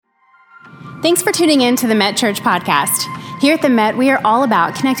Thanks for tuning in to the Met Church podcast. Here at the Met, we are all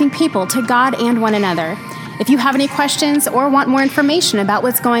about connecting people to God and one another. If you have any questions or want more information about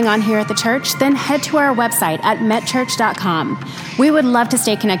what's going on here at the church, then head to our website at metchurch.com. We would love to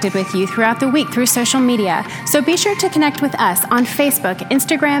stay connected with you throughout the week through social media, so be sure to connect with us on Facebook,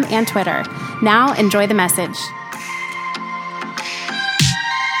 Instagram, and Twitter. Now, enjoy the message.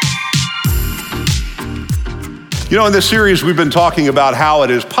 You know, in this series, we've been talking about how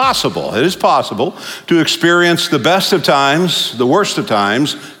it is possible to experience the best of times, the worst of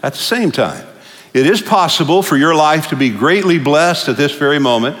times at the same time. It is possible for your life to be greatly blessed at this very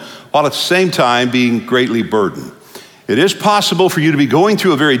moment, while at the same time being greatly burdened. It is possible for you to be going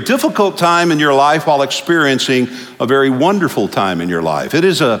through a very difficult time in your life while experiencing a very wonderful time in your life. It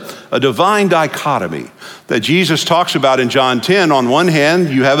is a divine dichotomy that Jesus talks about in John 10. On one hand,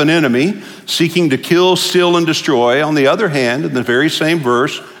 you have an enemy seeking to kill, steal, and destroy. On the other hand, in the very same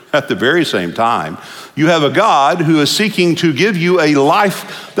verse, at the very same time, you have a God who is seeking to give you a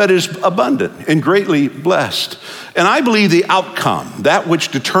life that is abundant and greatly blessed. And I believe the outcome, that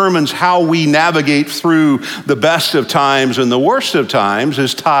which determines how we navigate through the best of times and the worst of times,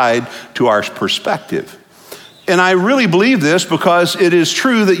 is tied to our perspective. And I really believe this because it is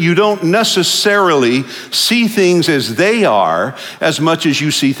true that you don't necessarily see things as they are as much as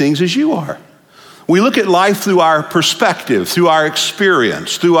you see things as you are. We look at life through our perspective, through our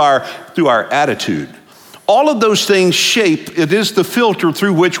experience, through our attitude. All of those things shape, it is the filter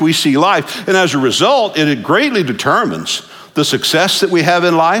through which we see life. And as a result, it greatly determines the success that we have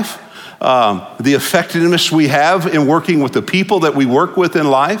in life, the effectiveness we have in working with the people that we work with in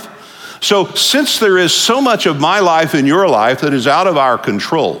life. So since there is so much of my life and your life that is out of our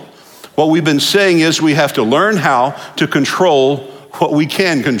control, what we've been saying is we have to learn how to control what we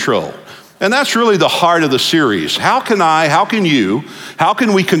can control. And that's really the heart of the series. How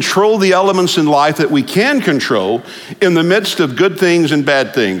can we control the elements in life that we can control in the midst of good things and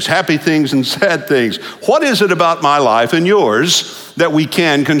bad things, happy things and sad things? What is it about my life and yours that we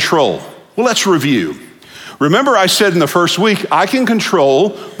can control? Well, let's review. Remember, I said in the first week, I can control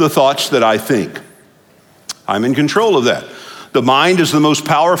the thoughts that I think. I'm in control of that. The mind is the most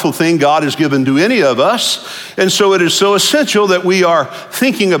powerful thing God has given to any of us, and so it is so essential that we are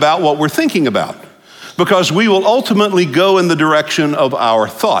thinking about what we're thinking about, because we will ultimately go in the direction of our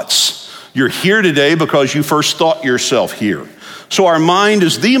thoughts. You're here today because you first thought yourself here. So our mind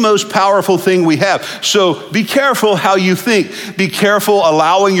is the most powerful thing we have. So be careful how you think. Be careful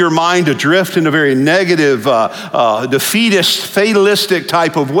allowing your mind to drift in a very negative, defeatist, fatalistic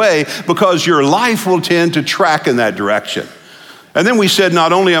type of way, because your life will tend to track in that direction. And then we said,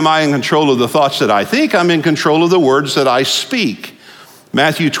 not only am I in control of the thoughts that I think, I'm in control of the words that I speak.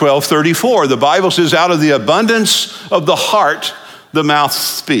 Matthew 12:34, the Bible says, out of the abundance of the heart, the mouth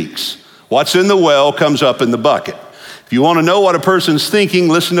speaks. What's in the well comes up in the bucket. If you want to know what a person's thinking,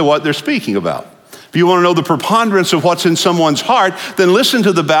 listen to what they're speaking about. If you want to know the preponderance of what's in someone's heart, then listen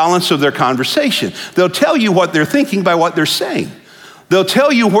to the balance of their conversation. They'll tell you what they're thinking by what they're saying. They'll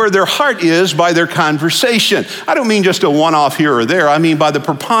tell you where their heart is by their conversation. I don't mean just a one-off here or there. I mean by the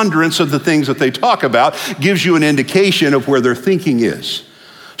preponderance of the things that they talk about gives you an indication of where their thinking is.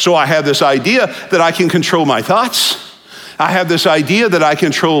 So I have this idea that I can control my thoughts. I have this idea that I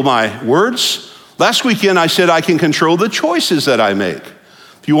control my words. Last weekend I said I can control the choices that I make.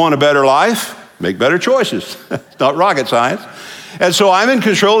 If you want a better life, make better choices. It's not rocket science. And so I'm in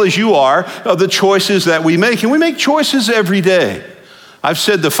control, as you are, of the choices that we make. And we make choices every day. I've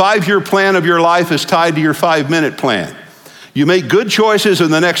said the 5-year plan of your life is tied to your 5-minute plan. You make good choices in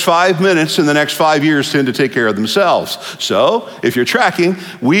the next 5 minutes, and the next 5 years tend to take care of themselves. So if you're tracking,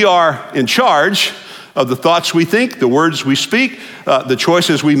 we are in charge of the thoughts we think, the words we speak, the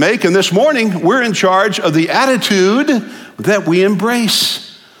choices we make. And this morning, we're in charge of the attitude that we embrace.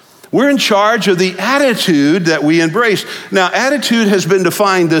 We're in charge of the attitude that we embrace. Now, attitude has been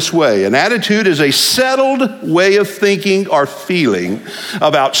defined this way. An attitude is a settled way of thinking or feeling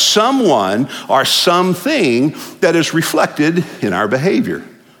about someone or something that is reflected in our behavior.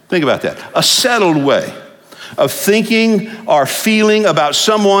 Think about that. A settled way of thinking or feeling about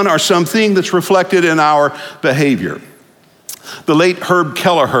someone or something that's reflected in our behavior. The late Herb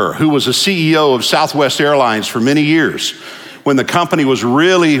Kelleher, who was a CEO of Southwest Airlines for many years, when the company was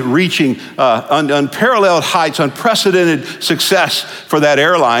really reaching unparalleled heights, unprecedented success for that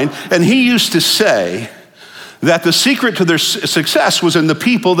airline. And he used to say that the secret to their success was in the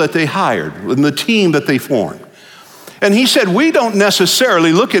people that they hired, in the team that they formed. And he said, we don't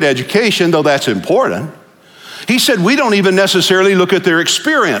necessarily look at education, though that's important. He said, we don't even necessarily look at their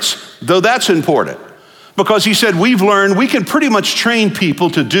experience, though that's important. Because he said, we've learned we can pretty much train people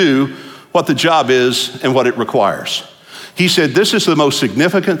to do what the job is and what it requires. He said, this is the most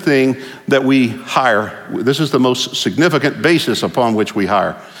significant thing that we hire. This is the most significant basis upon which we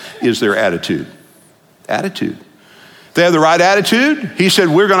hire, is their attitude. Attitude. If they have the right attitude, he said,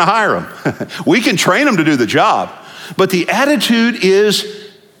 we're going to hire them. We can train them to do the job, but the attitude is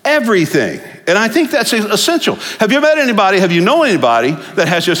everything. And I think that's essential. Have you met anybody, have you known anybody that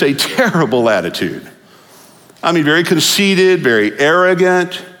has just a terrible attitude? I mean, very conceited, very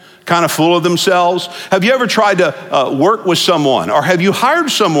arrogant, kind of full of themselves. Have you ever tried to work with someone, or have you hired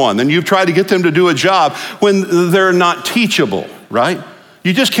someone and you've tried to get them to do a job when they're not teachable, right?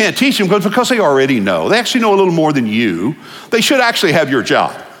 You just can't teach them because they already know. They actually know a little more than you. They should actually have your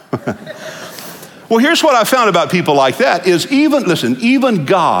job. Well, here's what I found about people like that is even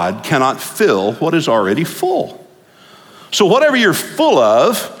God cannot fill what is already full. So whatever you're full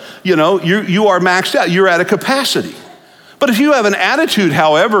of, you are maxed out. You're at a capacity. But if you have an attitude,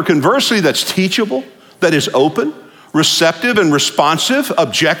 however, conversely, that's teachable, that is open, receptive and responsive,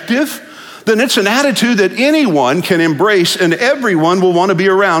 objective, then it's an attitude that anyone can embrace, and everyone will want to be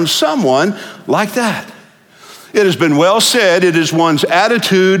around someone like that. It has been well said, it is one's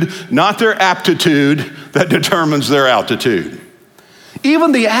attitude, not their aptitude, that determines their altitude.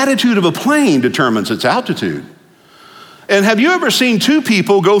 Even the attitude of a plane determines its altitude. And have you ever seen two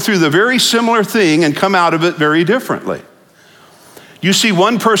people go through the very similar thing and come out of it very differently? You see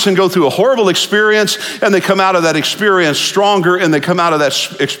one person go through a horrible experience and they come out of that experience stronger, and they come out of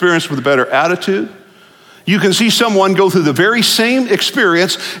that experience with a better attitude. You can see someone go through the very same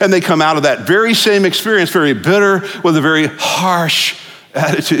experience and they come out of that very same experience very bitter with a very harsh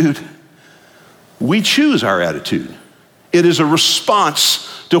attitude. We choose our attitude. It is a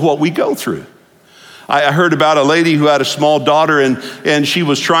response to what we go through. I heard about a lady who had a small daughter, and she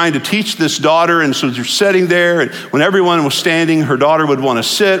was trying to teach this daughter, and so they're sitting there, and when everyone was standing, her daughter would want to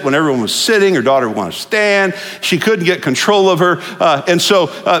sit. When everyone was sitting, her daughter would want to stand. She couldn't get control of her, and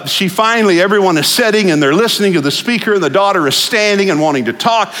so she finally, everyone is sitting, and they're listening to the speaker, and the daughter is standing and wanting to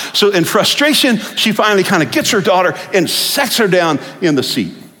talk. So in frustration, she finally kind of gets her daughter and sets her down in the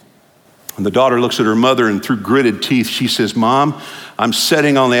seat. And the daughter looks at her mother, and through gritted teeth, she says, "Mom, I'm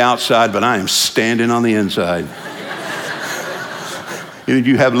sitting on the outside, but I am standing on the inside." Any of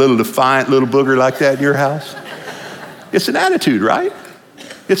you have a little defiant little booger like that in your house? It's an attitude, right?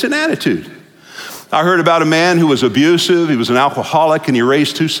 It's an attitude. I heard about a man who was abusive. He was an alcoholic, and he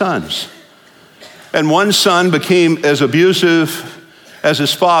raised two sons. And one son became as abusive as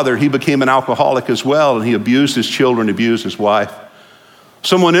his father. He became an alcoholic as well, and he abused his children, abused his wife.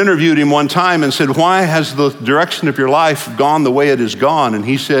 Someone interviewed him one time and said, "Why has the direction of your life gone the way it has gone?" And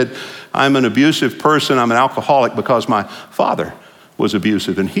he said, "I'm an abusive person. I'm an alcoholic because my father was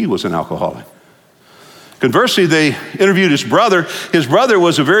abusive and he was an alcoholic." Conversely, they interviewed his brother. His brother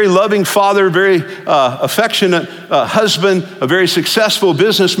was a very loving father, very affectionate husband, a very successful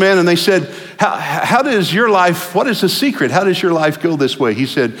businessman. And they said, how does your life, what is the secret? How does your life go this way? He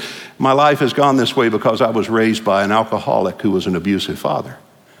said, "My life has gone this way because I was raised by an alcoholic who was an abusive father."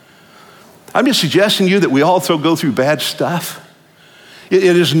 I'm just suggesting to you that we also go through bad stuff.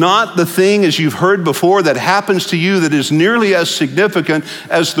 It is not the thing, as you've heard before, that happens to you that is nearly as significant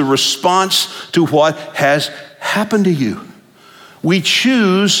as the response to what has happened to you. We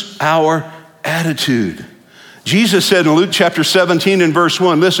choose our attitude. Jesus said in Luke chapter 17 and verse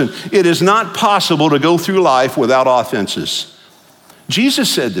 1, listen, it is not possible to go through life without offenses. Jesus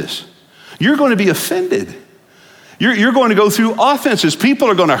said this. You're going to be offended. You're going to go through offenses. People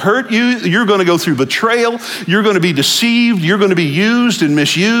are going to hurt you. You're going to go through betrayal. You're going to be deceived. You're going to be used and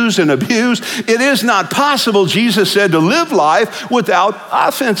misused and abused. It is not possible, Jesus said, to live life without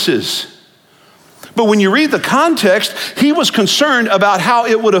offenses. But when you read the context, he was concerned about how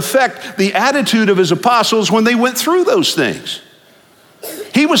it would affect the attitude of his apostles when they went through those things.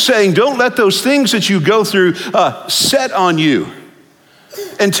 He was saying, don't let those things that you go through set on you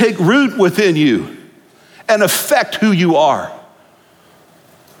and take root within you and affect who you are.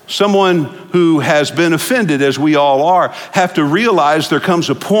 Someone who has been offended, as we all are, have to realize there comes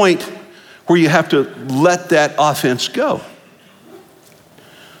a point where you have to let that offense go.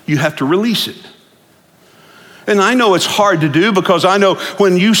 You have to release it. And I know it's hard to do because I know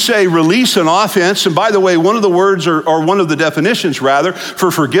when you say release an offense, and by the way, one of the words or one of the definitions rather for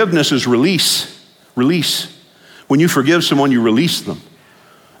forgiveness is release. Release. When you forgive someone, you release them.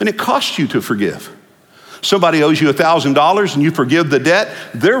 And it costs you to forgive. Somebody owes you $1,000 and you forgive the debt,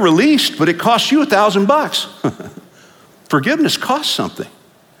 they're released, but it costs you $1,000. Forgiveness costs something.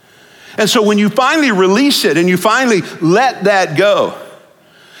 And so when you finally release it and you finally let that go,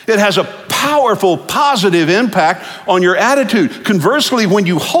 it has a powerful, positive impact on your attitude. Conversely, when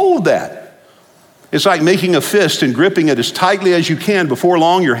you hold that, It's like making a fist and gripping it as tightly as you can. Before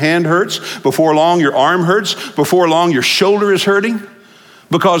long, your hand hurts. Before long, your arm hurts. Before long, your shoulder is hurting.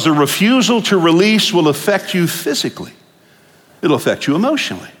 Because the refusal to release will affect you physically. It'll affect you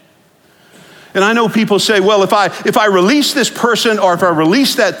emotionally. And I know people say, well, if I release this person or if I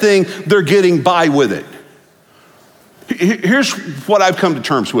release that thing, they're getting by with it. Here's what I've come to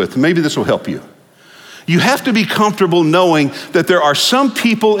terms with. Maybe this will help you. You have to be comfortable knowing that there are some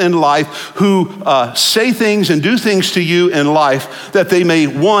people in life who say things and do things to you in life that they may,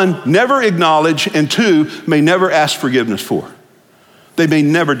 one, never acknowledge, and two, may never ask forgiveness for. They may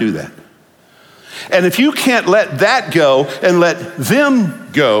never do that. And if you can't let that go and let them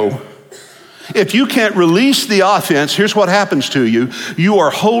go, if you can't release the offense, here's what happens to you. You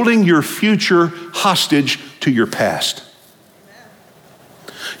are holding your future hostage to your past.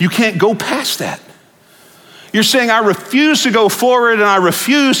 You can't go past that. You're saying, I refuse to go forward and I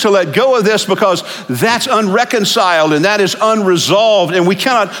refuse to let go of this because that's unreconciled and that is unresolved. And we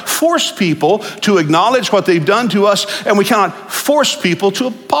cannot force people to acknowledge what they've done to us, and we cannot force people to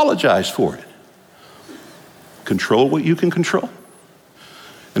apologize for it. Control what you can control.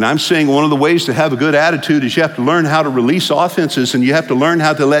 And I'm saying one of the ways to have a good attitude is you have to learn how to release offenses, and you have to learn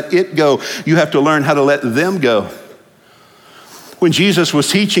how to let it go. You have to learn how to let them go. When Jesus was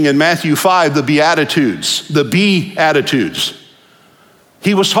teaching in Matthew 5, the Beatitudes,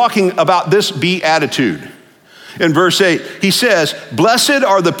 he was talking about this beatitude. In verse 8, he says, blessed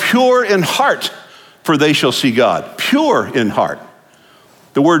are the pure in heart, for they shall see God. Pure in heart.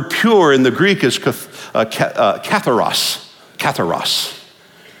 The word pure in the Greek is katharos.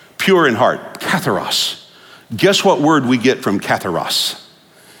 Pure in heart, katharos. Guess what word we get from katharos?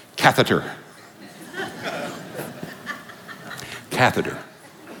 Catheter.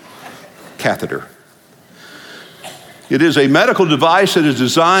 Catheter. It is a medical device that is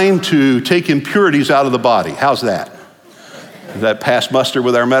designed to take impurities out of the body. How's that? Does that pass muster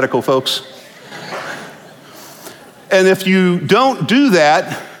with our medical folks? And if you don't do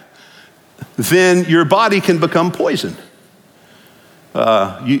that, then your body can become poisoned.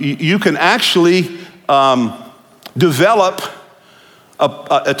 You can actually develop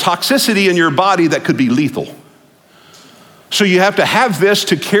a toxicity in your body that could be lethal. So you have to have this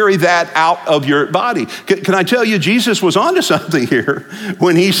to carry that out of your body. Can I tell you, Jesus was onto something here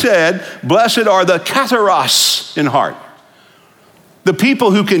when he said, blessed are the katharos in heart. The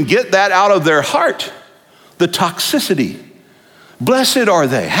people who can get that out of their heart, the toxicity. Blessed are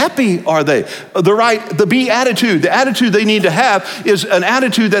they, happy are they. The beatitude, the attitude they need to have is an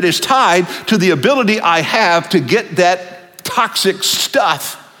attitude that is tied to the ability I have to get that toxic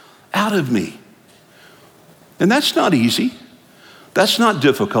stuff out of me. And that's not easy. That's not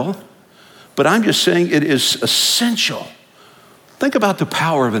difficult. But I'm just saying it is essential. Think about the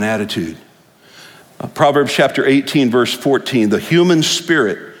power of an attitude. Proverbs chapter 18, verse 14, the human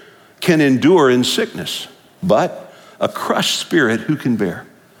spirit can endure in sickness, but a crushed spirit who can bear?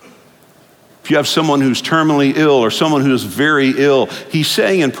 If you have someone who's terminally ill or someone who is very ill, he's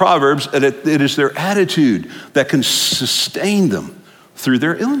saying in Proverbs that it is their attitude that can sustain them through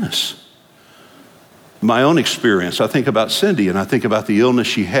their illness. My own experience, I think about Cindy and I think about the illness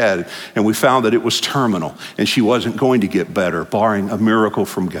she had, and we found that it was terminal and she wasn't going to get better, barring a miracle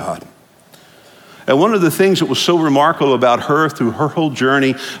from God. And one of the things that was so remarkable about her through her whole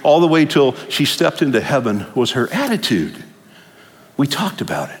journey, all the way till she stepped into heaven, was her attitude. We talked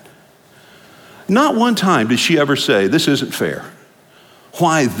about it. Not one time did she ever say, this isn't fair.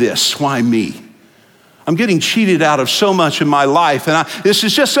 Why this? Why me? I'm getting cheated out of so much in my life, and this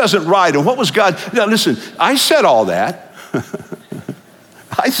just doesn't right. And what was God? Now listen, I said all that.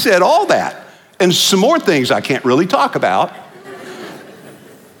 I said all that. And some more things I can't really talk about.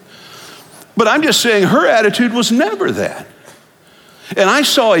 But I'm just saying her attitude was never that. And I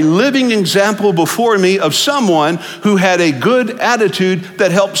saw a living example before me of someone who had a good attitude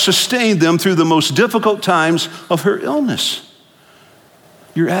that helped sustain them through the most difficult times of her illness.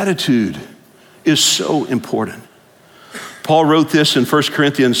 Your attitude is so important. Paul wrote this in 1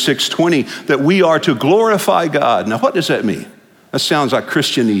 Corinthians 6:20, that we are to glorify God. Now, what does that mean? That sounds like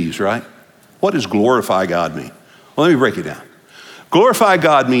Christianese, right? What does glorify God mean? Well, let me break it down. Glorify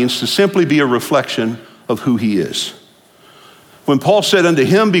God means to simply be a reflection of who he is. When Paul said, unto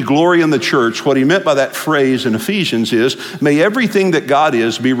him be glory in the church, what he meant by that phrase in Ephesians is, may everything that God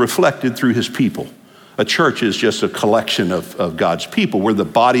is be reflected through his people. A church is just a collection of God's people. We're the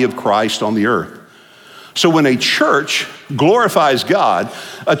body of Christ on the earth. So when a church glorifies God,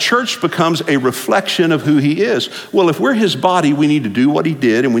 a church becomes a reflection of who he is. Well, if we're his body, we need to do what he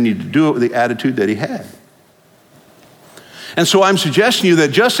did, and we need to do it with the attitude that he had. And so I'm suggesting to you that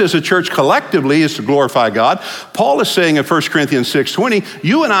just as a church collectively is to glorify God, Paul is saying in 1 Corinthians 6:20,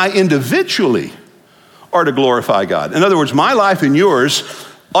 you and I individually are to glorify God. In other words, my life and yours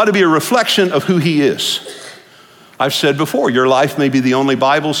ought to be a reflection of who he is. I've said before, your life may be the only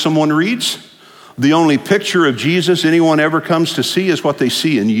Bible someone reads. The only picture of Jesus anyone ever comes to see is what they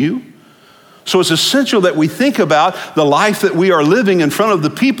see in you. So it's essential that we think about the life that we are living in front of the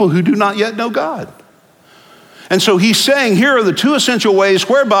people who do not yet know God. And so he's saying, here are the two essential ways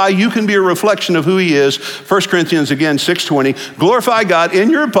whereby you can be a reflection of who he is. 1 Corinthians, again, 6:20. Glorify God in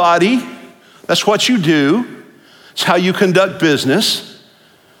your body. That's what you do. It's how you conduct business.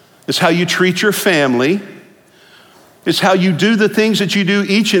 It's how you treat your family. It's how you do the things that you do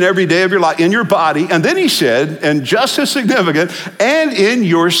each and every day of your life in your body. And then he said, and just as significant, and in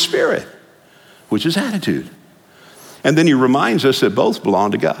your spirit, which is attitude. And then he reminds us that both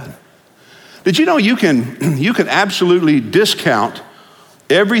belong to God. Did you know you can absolutely discount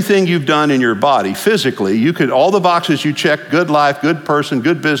everything you've done in your body physically? You could, all the boxes you check, good life, good person,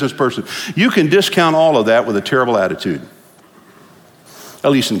 good business person, you can discount all of that with a terrible attitude,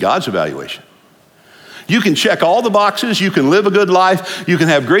 at least in God's evaluation. You can check all the boxes, you can live a good life, you can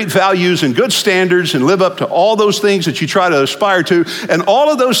have great values and good standards and live up to all those things that you try to aspire to, and all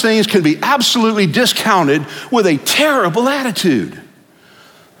of those things can be absolutely discounted with a terrible attitude.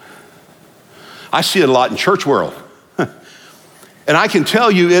 I see it a lot in church world. And I can tell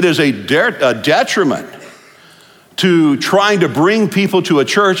you it is a detriment to trying to bring people to a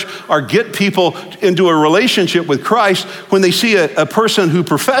church or get people into a relationship with Christ when they see a person who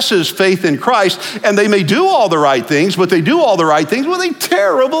professes faith in Christ, and they may do all the right things, but they do all the right things with a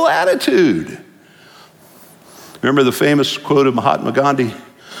terrible attitude. Remember the famous quote of Mahatma Gandhi,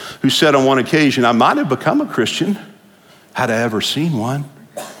 who said on one occasion, I might have become a Christian had I ever seen one.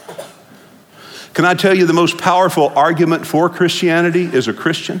 Can I tell you the most powerful argument for Christianity is a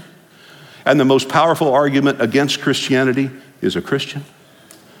Christian? And the most powerful argument against Christianity is a Christian?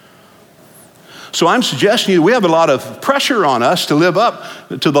 So I'm suggesting to you, we have a lot of pressure on us to live up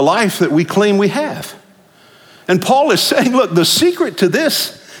to the life that we claim we have. And Paul is saying, look, the secret to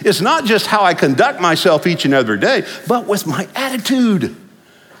this is not just how I conduct myself each and every day, but with my attitude.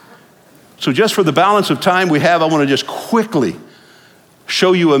 So just for the balance of time we have, I want to just quickly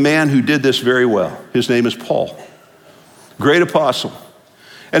show you a man who did this very well. His name is Paul, great apostle.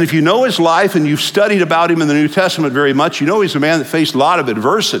 And if you know his life and you've studied about him in the New Testament very much, you know he's a man that faced a lot of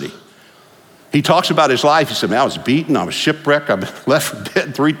adversity. He talks about his life. He said, man, I was beaten, I was shipwrecked, I've been left for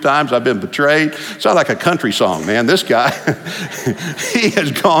dead 3 times, I've been betrayed. Sounds like a country song, man. This guy, he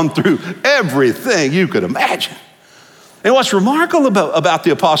has gone through everything you could imagine. And what's remarkable about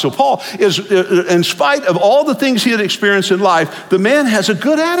the Apostle Paul is, in spite of all the things he had experienced in life, the man has a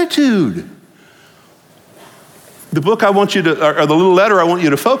good attitude. The book I want you to, or the little letter I want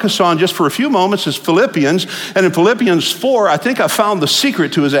you to focus on just for a few moments is Philippians. And in Philippians 4, I think I found the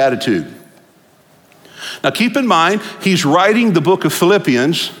secret to his attitude. Now keep in mind, he's writing the book of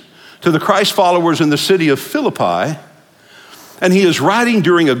Philippians to the Christ followers in the city of Philippi. And he is writing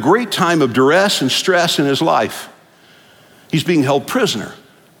during a great time of duress and stress in his life. He's being held prisoner.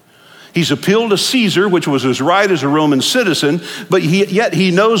 He's appealed to Caesar, which was his right as a Roman citizen, but yet he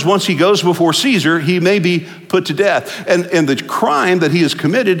knows once he goes before Caesar, he may be put to death. And the crime that he has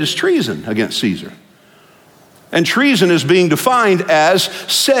committed is treason against Caesar. And treason is being defined as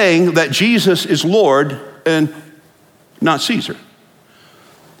saying that Jesus is Lord and not Caesar.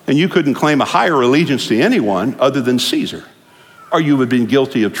 And you couldn't claim a higher allegiance to anyone other than Caesar, or you would have been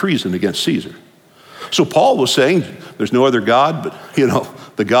guilty of treason against Caesar. So Paul was saying, there's no other God but,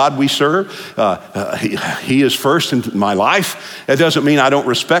 the God we serve. He is first in my life. That doesn't mean I don't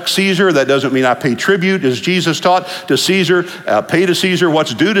respect Caesar. That doesn't mean I pay tribute, as Jesus taught, to Caesar. Pay to Caesar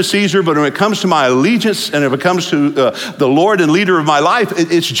what's due to Caesar. But when it comes to my allegiance and if it comes to the Lord and leader of my life,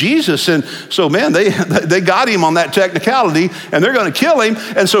 it's Jesus. And so, man, they got him on that technicality, and they're going to kill him.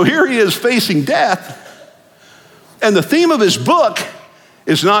 And so here he is facing death. And the theme of his book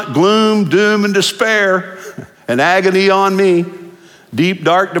is not gloom, doom, and despair, and agony on me, deep,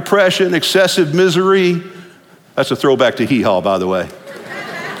 dark depression, excessive misery. That's a throwback to Hee Haw, by the way.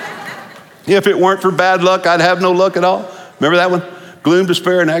 If it weren't for bad luck, I'd have no luck at all. Remember that one? Gloom,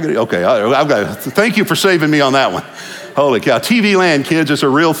 despair, and agony. Okay, I've got. Thank you for saving me on that one. Holy cow. TV land, kids, it's a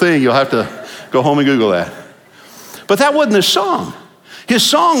real thing. You'll have to go home and Google that. But that wasn't his song. His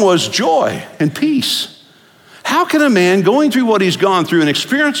song was joy and peace. How can a man going through what he's gone through and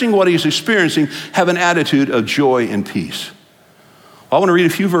experiencing what he's experiencing have an attitude of joy and peace? Well, I want to read a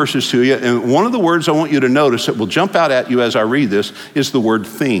few verses to you, and one of the words I want you to notice that will jump out at you as I read this is the word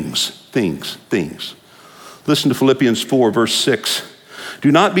things. Listen to Philippians 4, verse 6.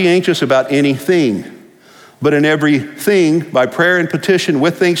 Do not be anxious about anything, but in everything, by prayer and petition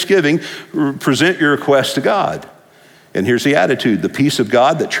with thanksgiving, present your requests to God. And here's the attitude. The peace of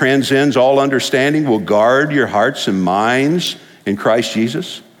God that transcends all understanding will guard your hearts and minds in Christ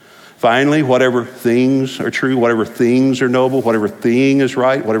Jesus. Finally, whatever things are true, whatever things are noble, whatever thing is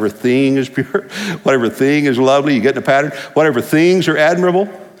right, whatever thing is pure, whatever thing is lovely, you get in a pattern, whatever things are admirable,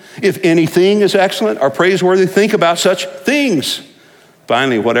 if anything is excellent or praiseworthy, think about such things.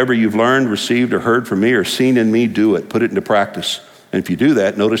 Finally, whatever you've learned, received, or heard from me or seen in me, do it. Put it into practice. And if you do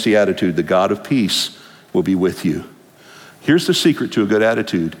that, notice the attitude. The God of peace will be with you. Here's the secret to a good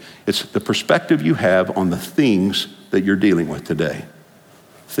attitude. It's the perspective you have on the things that you're dealing with today.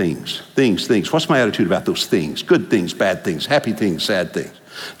 Things. What's my attitude about those things? Good things, bad things, happy things, sad things,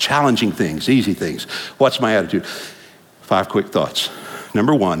 challenging things, easy things. What's my attitude? 5 quick thoughts.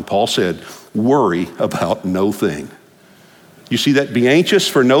 Number 1, Paul said, worry about no thing. You see that? Be anxious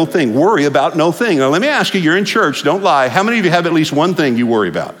for no thing. Worry about no thing. Now, let me ask you, you're in church, don't lie. How many of you have at least one thing you worry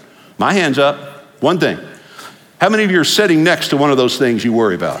about? My hand's up. One thing. How many of you are sitting next to one of those things you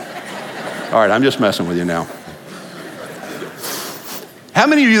worry about? All right, I'm just messing with you now. How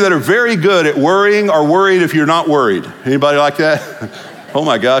many of you that are very good at worrying are worried if you're not worried? Anybody like that? Oh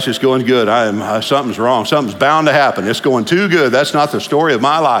my gosh, it's going good. Something's wrong. Something's bound to happen. It's going too good. That's not the story of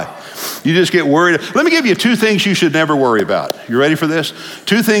my life. You just get worried. Let me give you 2 things you should never worry about. You ready for this?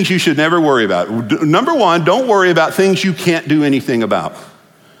 2 things you should never worry about. Number 1, don't worry about things you can't do anything about.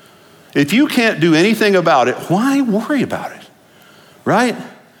 If you can't do anything about it, why worry about it? Right?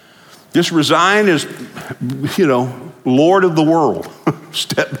 Just resign as, Lord of the world.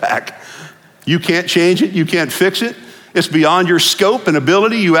 Step back. You can't change it. You can't fix it. It's beyond your scope and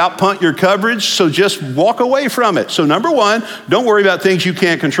ability. You outpunt your coverage, so just walk away from it. So number 1, don't worry about things you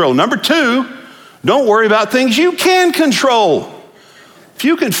can't control. Number 2, don't worry about things you can control. If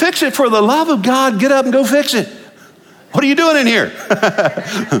you can fix it, for the love of God, get up and go fix it. What are you doing in here?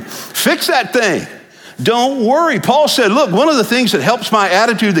 Fix that thing. Don't worry. Paul said, look, one of the things that helps my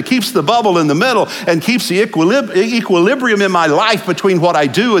attitude, that keeps the bubble in the middle and keeps the equilibrium in my life between what I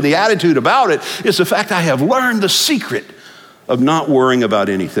do and the attitude about it, is the fact I have learned the secret of not worrying about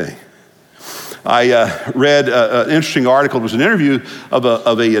anything. I read an interesting article. It was an interview of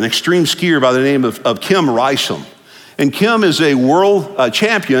an extreme skier by the name of Kim Rysom. And Kim is a world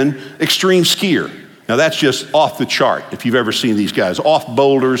champion extreme skier. Now that's just off the chart, if you've ever seen these guys, off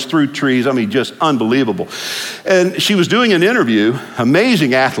boulders, through trees, just unbelievable. And she was doing an interview,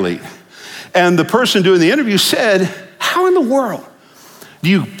 amazing athlete, and the person doing the interview said, how in the world do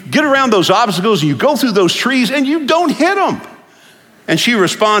you get around those obstacles and you go through those trees and you don't hit them? And she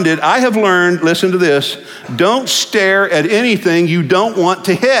responded, I have learned, listen to this, don't stare at anything you don't want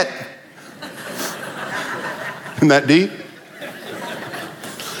to hit. Isn't that deep?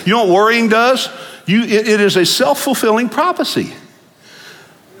 You know what worrying does? It is a self-fulfilling prophecy.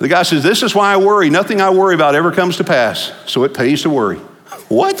 The guy says, this is why I worry. Nothing I worry about ever comes to pass, so it pays to worry.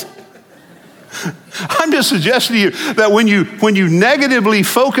 What? I'm just suggesting to you that when you negatively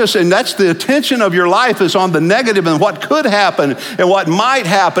focus, and that's the attention of your life is on the negative and what could happen and what might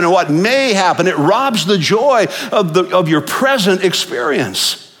happen and what may happen, it robs the joy of your present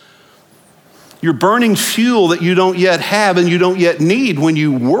experience. You're burning fuel that you don't yet have and you don't yet need when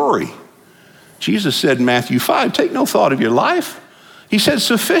you worry. Jesus said in Matthew 5, take no thought of your life. He said,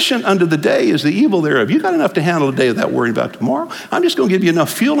 sufficient unto the day is the evil thereof. You got enough to handle the day without worrying about tomorrow. I'm just going to give you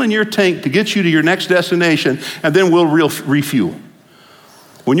enough fuel in your tank to get you to your next destination, and then we'll refuel.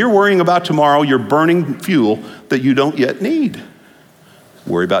 When you're worrying about tomorrow, you're burning fuel that you don't yet need.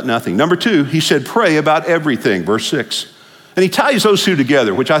 Worry about nothing. Number 2, he said, pray about everything, verse 6. And he ties those 2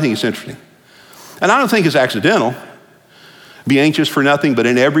 together, which I think is interesting. And I don't think it's accidental. Be anxious for nothing, but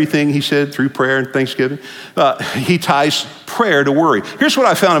in everything, he said, through prayer and thanksgiving. He ties prayer to worry. Here's what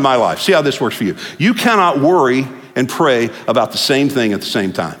I found in my life. See how this works for you. You cannot worry and pray about the same thing at the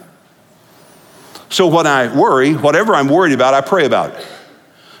same time. So when I worry, whatever I'm worried about, I pray about it.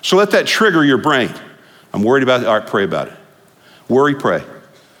 So let that trigger your brain. I'm worried about it. All right, pray about it. Worry, pray.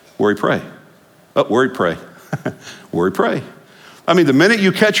 Worry, pray. Oh, worry, pray. Worry, pray. The minute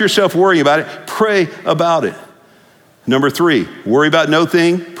you catch yourself worrying about it, pray about it. Number 3, worry about no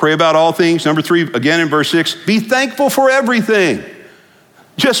thing, pray about all things. Number 3, again in verse 6, be thankful for everything.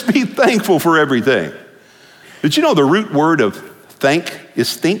 Just be thankful for everything. Did you know the root word of thank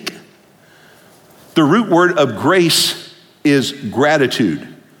is think? The root word of grace is gratitude.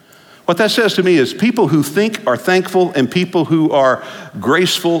 What that says to me is people who think are thankful and people who are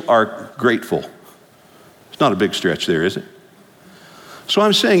graceful are grateful. It's not a big stretch there, is it? So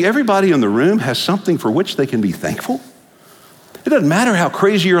I'm saying everybody in the room has something for which they can be thankful. It doesn't matter how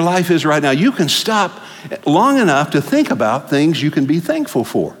crazy your life is right now. You can stop long enough to think about things you can be thankful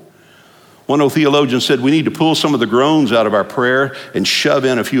for. One old theologian said we need to pull some of the groans out of our prayer and shove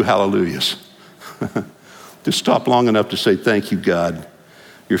in a few hallelujahs. Just stop long enough to say, thank you, God.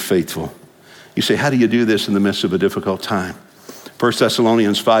 You're faithful. You say, how do you do this in the midst of a difficult time? 1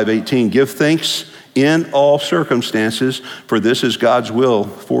 Thessalonians 5:18, give thanks in all circumstances, for this is God's will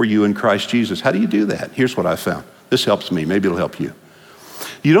for you in Christ Jesus. How do you do that? Here's what I found. This helps me. Maybe it'll help you.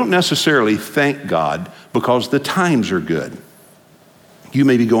 You don't necessarily thank God because the times are good. You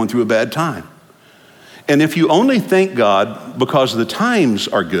may be going through a bad time. And if you only thank God because the times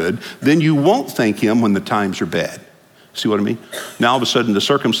are good, then you won't thank him when the times are bad. See what I mean? Now all of a sudden the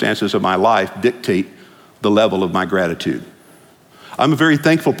circumstances of my life dictate the level of my gratitude. I'm a very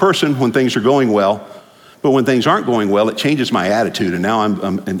thankful person when things are going well, but when things aren't going well, it changes my attitude, and now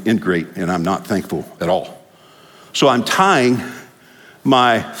I'm ingrate and I'm not thankful at all. So I'm tying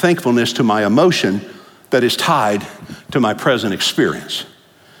my thankfulness to my emotion that is tied to my present experience.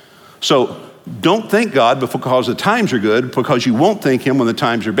 So don't thank God because the times are good, because you won't thank him when the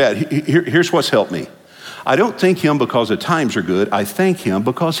times are bad. Here's what's helped me. I don't thank him because the times are good. I thank him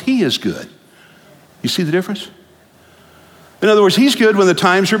because he is good. You see the difference? In other words, he's good when the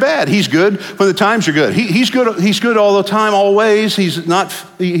times are bad. He's good when the times are good. He's good all the time, always. He's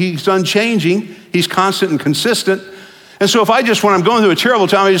unchanging. He's constant and consistent. And so when I'm going through a terrible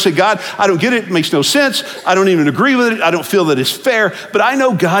time, I just say, God, I don't get it. It makes no sense. I don't even agree with it. I don't feel that it's fair. But I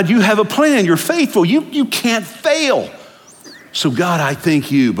know, God, you have a plan. You're faithful. You can't fail. So God, I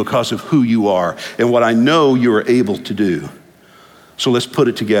thank you because of who you are and what I know you are able to do. So let's put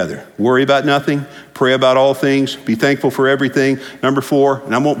it together. Worry about nothing, pray about all things, be thankful for everything. Number 4,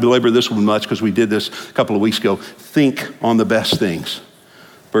 and I won't belabor this one much because we did this a couple of weeks ago, think on the best things.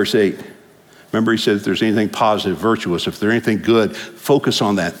 Verse 8, remember he said if there's anything positive, virtuous, if there's anything good, focus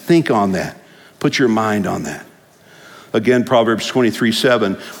on that, think on that, put your mind on that. Again, Proverbs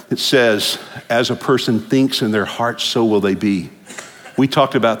 23:7, it says, as a person thinks in their heart, so will they be. We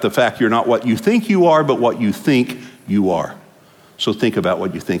talked about the fact you're not what you think you are, but what you think you are. So think about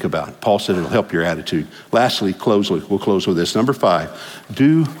what you think about. Paul said it'll help your attitude. Lastly, we'll close with this. Number 5,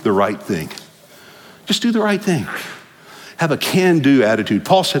 do the right thing. Just do the right thing. Have a can-do attitude.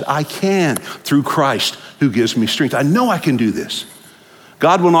 Paul said, I can through Christ who gives me strength. I know I can do this.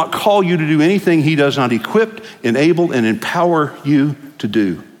 God will not call you to do anything he does not equip, enable, and empower you to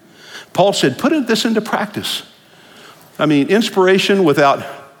do. Paul said, put this into practice. I mean, inspiration without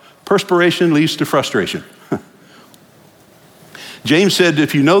perspiration leads to frustration. James said,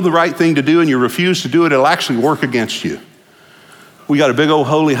 if you know the right thing to do and you refuse to do it, it'll actually work against you. We got a big old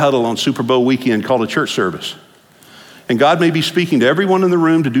holy huddle on Super Bowl weekend called a church service. And God may be speaking to everyone in the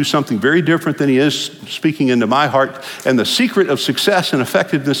room to do something very different than he is speaking into my heart. And the secret of success and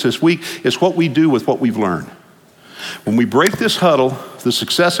effectiveness this week is what we do with what we've learned. When we break this huddle, the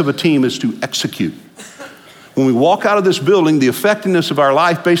success of a team is to execute. When we walk out of this building, the effectiveness of our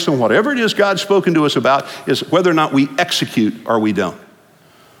life based on whatever it is God's spoken to us about is whether or not we execute or we don't.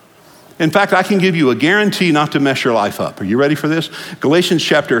 In fact, I can give you a guarantee not to mess your life up. Are you ready for this? Galatians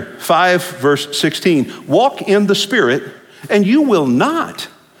chapter 5, verse 16. Walk in the Spirit, and you will not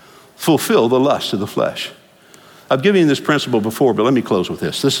fulfill the lust of the flesh. I've given you this principle before, but let me close with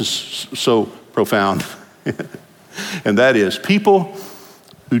this. This is so profound. And that is, people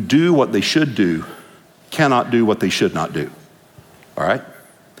who do what they should do cannot do what they should not do. All right?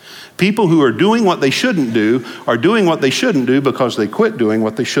 People who are doing what they shouldn't do are doing what they shouldn't do because they quit doing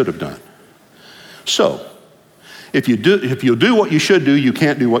what they should have done. So, if you'll do what you should do, you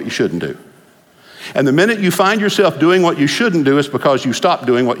can't do what you shouldn't do. And the minute you find yourself doing what you shouldn't do, it's because you stopped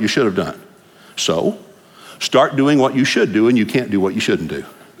doing what you should have done. So, start doing what you should do and you can't do what you shouldn't do.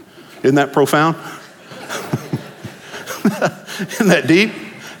 Isn't that profound? Isn't that deep?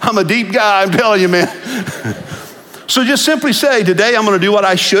 I'm a deep guy, I'm telling you, man. So just simply say, today I'm going to do what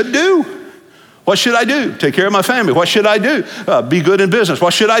I should do. What should I do? Take care of my family. What should I do? Be good in business.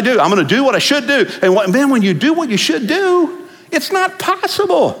 What should I do? I'm going to do what I should do. And when you do what you should do, it's not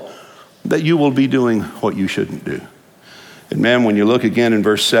possible that you will be doing what you shouldn't do. And man, when you look again in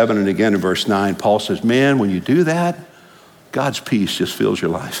verse 7 and again in verse 9, Paul says, man, when you do that, God's peace just fills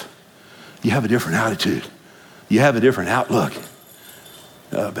your life. You have a different attitude. You have a different outlook.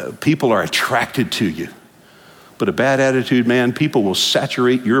 People are attracted to you. But a bad attitude, man, people will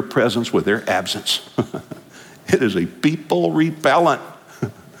saturate your presence with their absence. It is a people repellent.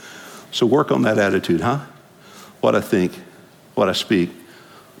 So work on that attitude, huh? What I think, what I speak,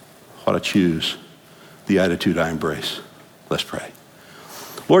 what I choose, the attitude I embrace. Let's pray.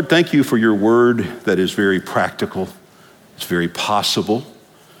 Lord, thank you for your word that is very practical. It's very possible.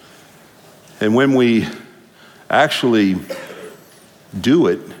 And when we actually do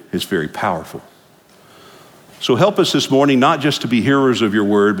it, it's very powerful. So help us this morning not just to be hearers of your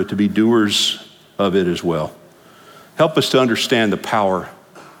word, but to be doers of it as well. Help us to understand the power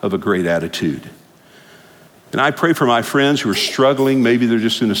of a great attitude. And I pray for my friends who are struggling. Maybe they're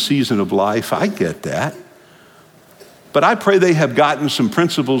just in a season of life. I get that. But I pray they have gotten some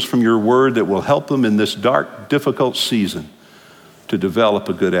principles from your word that will help them in this dark, difficult season to develop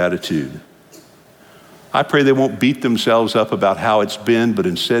a good attitude. I pray they won't beat themselves up about how it's been, but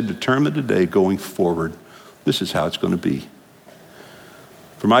instead determine today going forward, this is how it's going to be.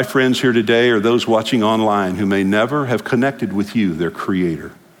 For my friends here today or those watching online who may never have connected with you, their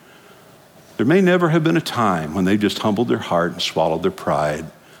creator, there may never have been a time when they just humbled their heart and swallowed their pride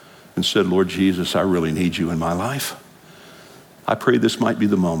and said, Lord Jesus, I really need you in my life. I pray this might be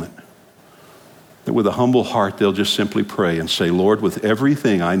the moment that with a humble heart, they'll just simply pray and say, Lord, with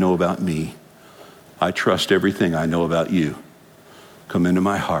everything I know about me, I trust everything I know about you. Come into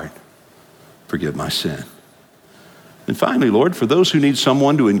my heart. Forgive my sin. And finally, Lord, for those who need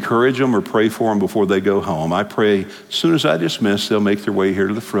someone to encourage them or pray for them before they go home, I pray as soon as I dismiss, they'll make their way here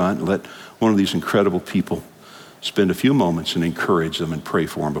to the front and let one of these incredible people spend a few moments and encourage them and pray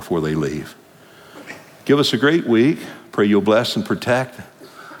for them before they leave. Give us a great week. Pray you'll bless and protect.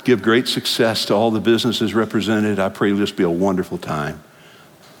 Give great success to all the businesses represented. I pray it'll just be a wonderful time.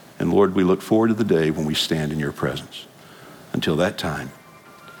 And Lord, we look forward to the day when we stand in your presence. Until that time,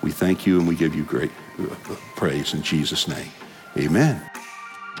 we thank you and we give you great praise in Jesus' name. Amen.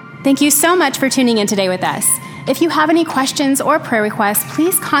 Thank you so much for tuning in today with us. If you have any questions or prayer requests,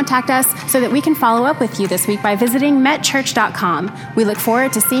 please contact us so that we can follow up with you this week by visiting metchurch.com. We look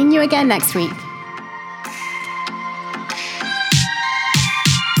forward to seeing you again next week.